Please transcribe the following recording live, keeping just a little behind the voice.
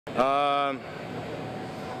I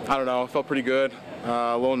don't know. I felt pretty good.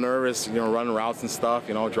 A little nervous, running routes and stuff.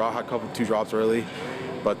 Had two drops early,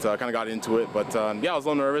 but kind of got into it. But yeah, I was a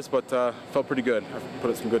little nervous, but felt pretty good. I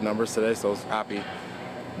put up some good numbers today, so I was happy.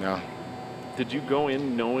 Yeah. Did you go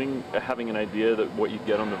in having an idea that what you'd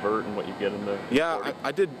get on the vert and what you'd get in the? Yeah,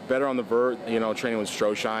 I did better on the vert. Training with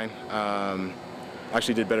Stroshine.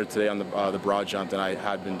 Actually did better today on the broad jump than I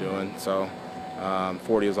had been doing. So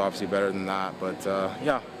 40 was obviously better than that, but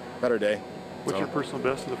yeah, better day. What's your personal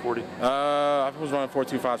best in the 40? I was running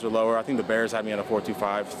 4.25s or lower. I think the Bears had me at a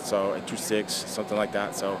 4.25, so at 2.6, something like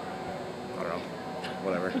that. So I don't know,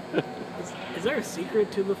 whatever. Is there a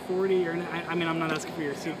secret to the 40? Or I mean, I'm not asking for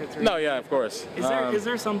your secrets. Or no, yeah, of course. Is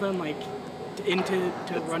there something like into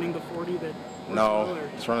running the 40 that? No, well,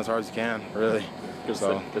 just run as hard as you can, really.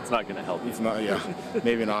 So it's not going to help you. It's not, yeah,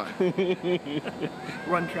 maybe not.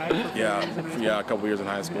 Run track. Yeah, a couple years in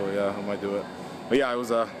high school. Yeah, I might do it. But yeah, it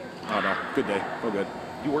was I don't know, good day. Feel good.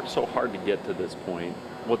 You worked so hard to get to this point.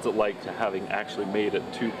 What's it like to having actually made it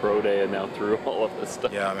to pro day and now through all of this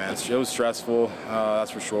stuff? Yeah, man, it was stressful.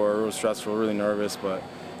 That's for sure. It was stressful, really nervous, but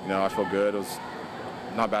I feel good. It was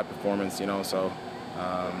not a bad performance, so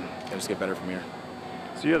I'll just get better from here.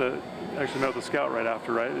 So you had actually met with the scout right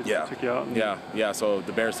after, right? Yeah. Took you out. Yeah. So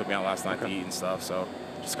the Bears took me out last night to eat and stuff. So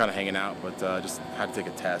just kind of hanging out, but just had to take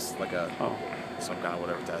a test, like some kind of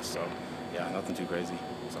whatever test. So yeah, nothing too crazy.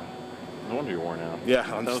 So. No wonder you're worn out. Yeah,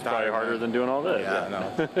 that was probably harder than doing all this. Yeah,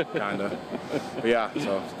 no, kinda. But yeah,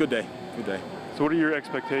 so good day. So what are your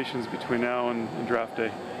expectations between now and draft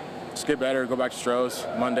day? Just get better. Go back to Stroh's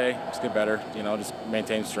Monday. Just get better. Just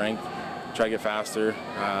maintain strength. Try to get faster.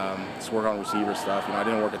 Just work on receiver stuff. I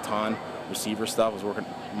didn't work a ton receiver stuff. I was working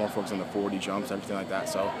more focused on the 40 jumps, everything like that.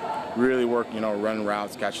 So really work, running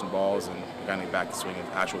routes, catching balls, and kind of get back to swinging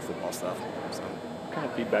actual football stuff. So. What kind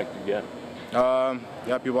of feedback did you get?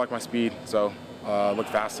 Yeah, people like my speed. So looked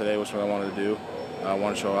fast today, which is what I wanted to do. I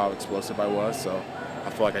wanted to show how explosive I was. So I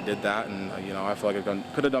feel like I did that, and I feel like I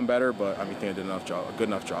could have done better, but I think I did a good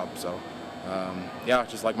enough job. So yeah,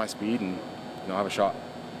 just like my speed, and I have a shot.